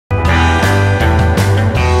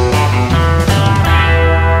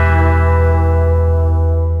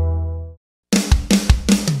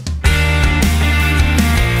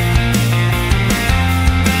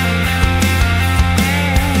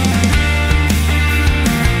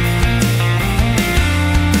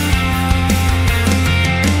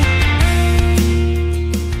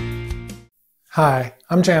Hi,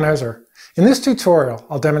 I'm Jan Ozer. In this tutorial,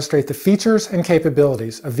 I'll demonstrate the features and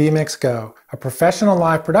capabilities of vMix Go, a professional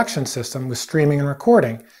live production system with streaming and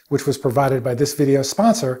recording, which was provided by this video's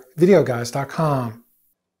sponsor, Videoguys.com.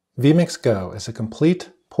 vMix Go is a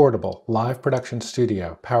complete, portable, live production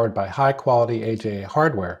studio powered by high-quality AJA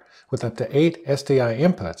hardware with up to 8 SDI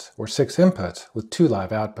inputs or 6 inputs with 2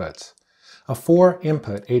 live outputs. A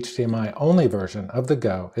 4-input HDMI-only version of the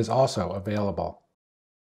Go is also available.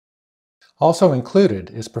 Also included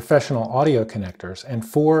is professional audio connectors and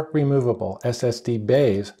 4 removable SSD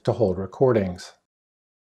bays to hold recordings.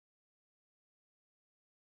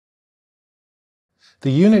 The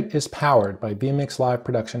unit is powered by vMix Live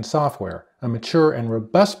Production Software, a mature and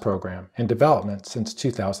robust program in development since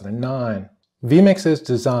 2009. vMix is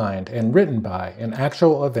designed and written by an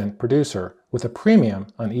actual event producer with a premium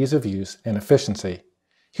on ease of use and efficiency.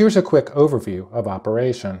 Here's a quick overview of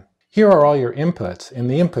operation. Here are all your inputs in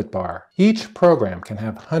the input bar. Each program can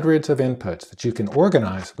have hundreds of inputs that you can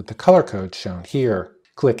organize with the color codes shown here.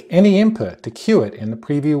 Click any input to cue it in the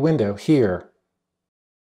preview window here.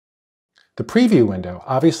 The preview window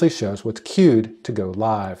obviously shows what's queued to go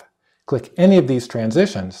live. Click any of these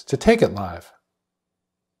transitions to take it live.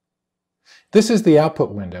 This is the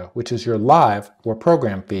output window, which is your live or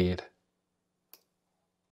program feed.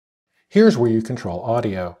 Here's where you control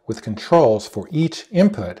audio, with controls for each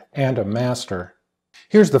input and a master.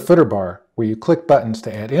 Here's the footer bar, where you click buttons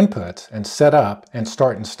to add inputs and set up and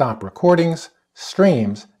start and stop recordings,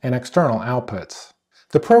 streams, and external outputs.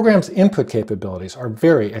 The program's input capabilities are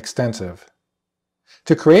very extensive.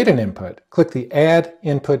 To create an input, click the Add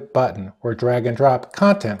Input button or drag and drop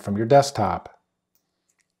content from your desktop.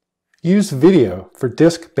 Use Video for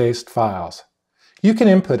disk-based files. You can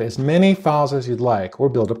input as many files as you'd like or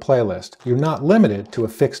build a playlist. You're not limited to a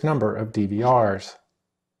fixed number of DVRs.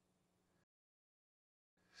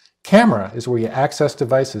 Camera is where you access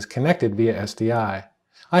devices connected via SDI.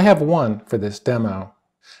 I have one for this demo.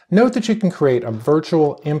 Note that you can create a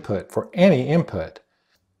virtual input for any input.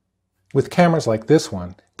 With cameras like this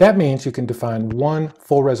one, that means you can define one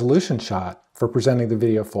full resolution shot for presenting the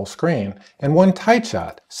video full screen and one tight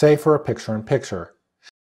shot, say for a picture-in-picture.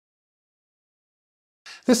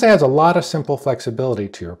 This adds a lot of simple flexibility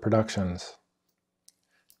to your productions.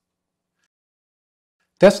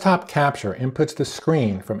 Desktop Capture inputs the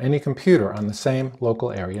screen from any computer on the same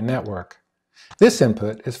local area network. This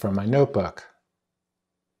input is from my notebook.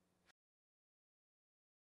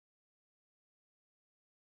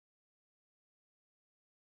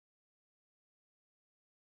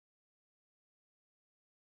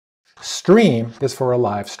 Stream is for a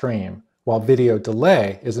live stream, while Video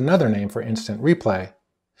Delay is another name for instant replay.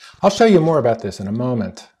 I'll show you more about this in a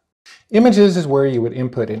moment. Images is where you would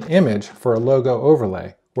input an image for a logo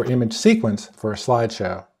overlay, or image sequence for a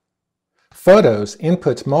slideshow. Photos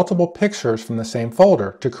inputs multiple pictures from the same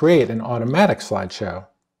folder to create an automatic slideshow.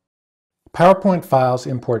 PowerPoint files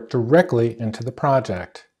import directly into the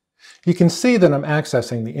project. You can see that I'm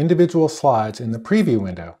accessing the individual slides in the preview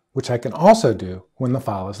window, which I can also do when the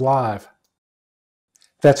file is live.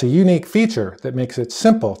 That's a unique feature that makes it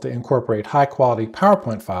simple to incorporate high-quality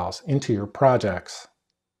PowerPoint files into your projects.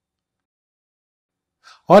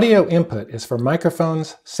 Audio input is for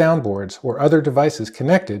microphones, soundboards, or other devices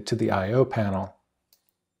connected to the I/O panel.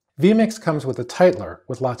 vMix comes with a titler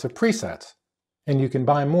with lots of presets, and you can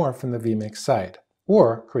buy more from the vMix site,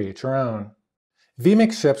 or create your own.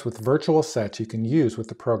 vMix ships with virtual sets you can use with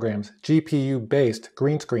the program's GPU-based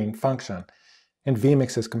green screen function, and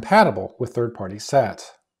vMix is compatible with third-party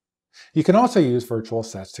sets. You can also use virtual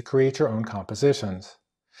sets to create your own compositions.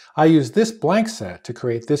 I used this blank set to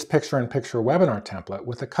create this picture-in-picture webinar template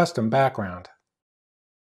with a custom background.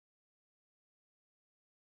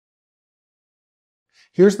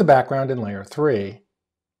 Here's the background in layer 3,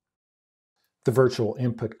 the virtual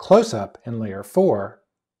input close-up in layer 4,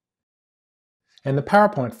 and the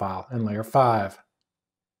PowerPoint file in layer 5.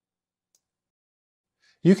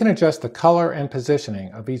 You can adjust the color and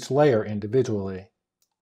positioning of each layer individually.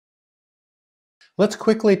 Let's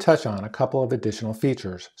quickly touch on a couple of additional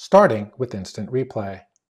features, starting with Instant Replay.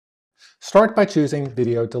 Start by choosing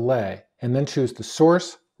Video Delay, and then choose the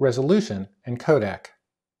source, resolution, and codec.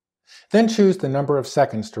 Then choose the number of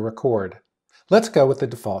seconds to record. Let's go with the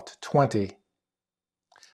default 20.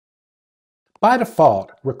 By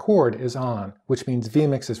default, Record is on, which means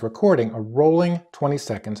vMix is recording a rolling 20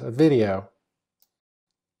 seconds of video.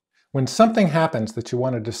 When something happens that you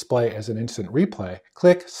want to display as an instant replay,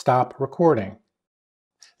 click Stop Recording.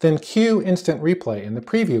 Then cue Instant Replay in the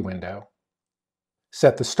preview window.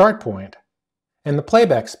 Set the start point and the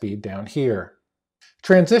playback speed down here.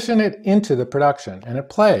 Transition it into the production and it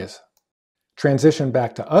plays. Transition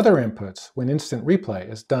back to other inputs when instant replay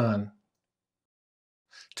is done.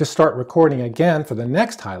 To start recording again for the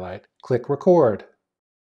next highlight, click Record.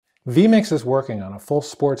 vMix is working on a full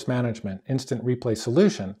sports management instant replay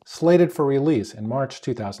solution slated for release in March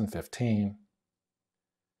 2015.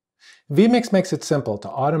 vMix makes it simple to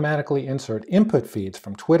automatically insert input feeds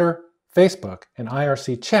from Twitter, Facebook, and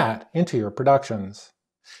IRC chat into your productions.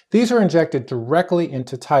 These are injected directly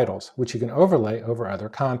into titles, which you can overlay over other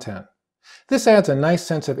content. This adds a nice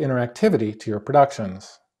sense of interactivity to your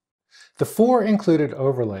productions. The 4 included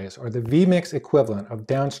overlays are the vMix equivalent of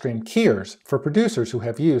downstream keyers for producers who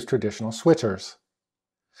have used traditional switchers.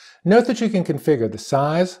 Note that you can configure the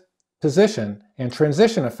size, position, and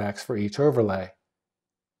transition effects for each overlay.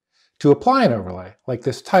 To apply an overlay, like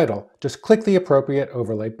this title, just click the appropriate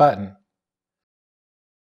overlay button.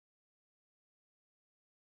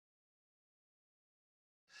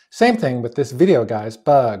 Same thing with this Videoguys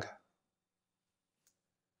bug.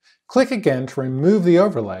 Click again to remove the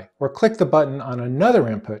overlay, or click the button on another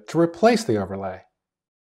input to replace the overlay.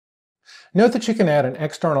 Note that you can add an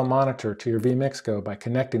external monitor to your vMix Go by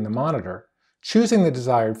connecting the monitor, choosing the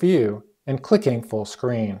desired view, and clicking full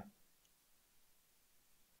screen.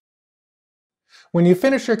 When you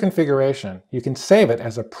finish your configuration, you can save it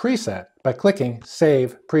as a preset by clicking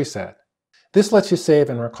Save Preset. This lets you save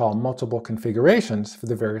and recall multiple configurations for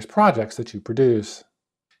the various projects that you produce.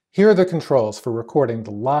 Here are the controls for recording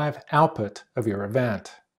the live output of your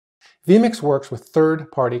event. vMix works with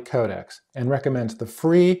third-party codecs and recommends the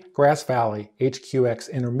free Grass Valley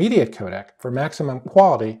HQX Intermediate codec for maximum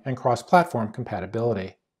quality and cross-platform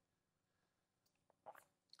compatibility.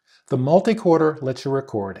 The multi-quarter lets you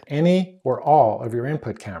record any or all of your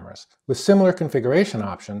input cameras with similar configuration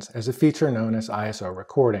options as a feature known as ISO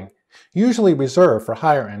recording, usually reserved for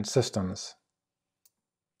higher-end systems.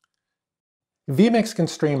 vMix can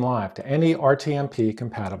stream live to any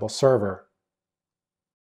RTMP-compatible server.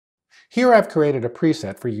 Here I've created a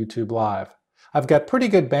preset for YouTube Live. I've got pretty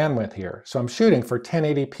good bandwidth here, so I'm shooting for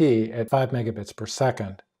 1080p at 5 megabits per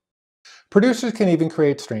second. Producers can even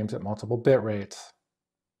create streams at multiple bit rates.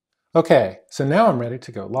 Okay, so now I'm ready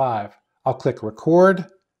to go live. I'll click Record,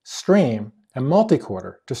 Stream, and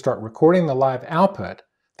Multi-Quarter to start recording the live output,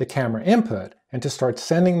 the camera input, and to start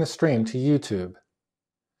sending the stream to YouTube.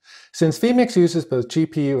 Since vMix uses both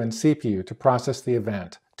GPU and CPU to process the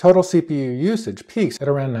event, total CPU usage peaks at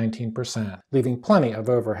around 19%, leaving plenty of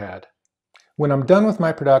overhead. When I'm done with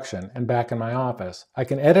my production and back in my office, I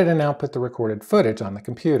can edit and output the recorded footage on the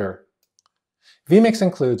computer. vMix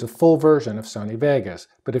includes a full version of Sony Vegas,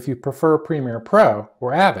 but if you prefer Premiere Pro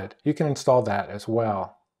or Avid, you can install that as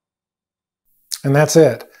well. And that's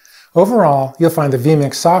it. Overall, you'll find the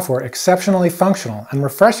vMix software exceptionally functional and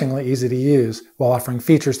refreshingly easy to use, while offering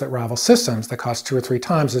features that rival systems that cost 2 or 3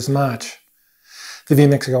 times as much. The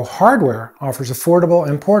vMix Go hardware offers affordable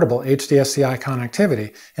and portable HDSCI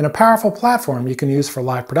connectivity and a powerful platform you can use for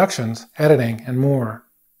live productions, editing, and more.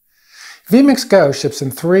 vMix Go ships in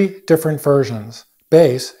 3 different versions: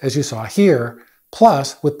 Base, as you saw here,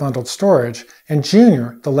 Plus with bundled storage, and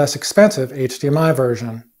Junior, the less expensive HDMI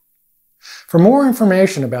version. For more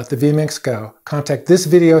information about the vMix Go, contact this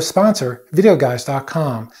video's sponsor,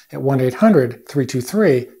 Videoguys.com at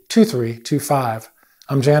 1-800-323-2325.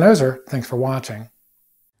 I'm Jan Ozer. Thanks for watching.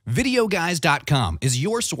 Videoguys.com is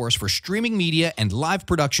your source for streaming media and live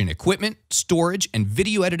production equipment, storage, and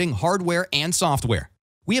video editing hardware and software.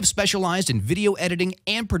 We have specialized in video editing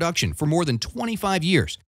and production for more than 25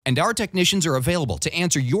 years, and our technicians are available to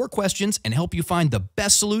answer your questions and help you find the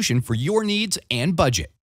best solution for your needs and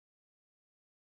budget.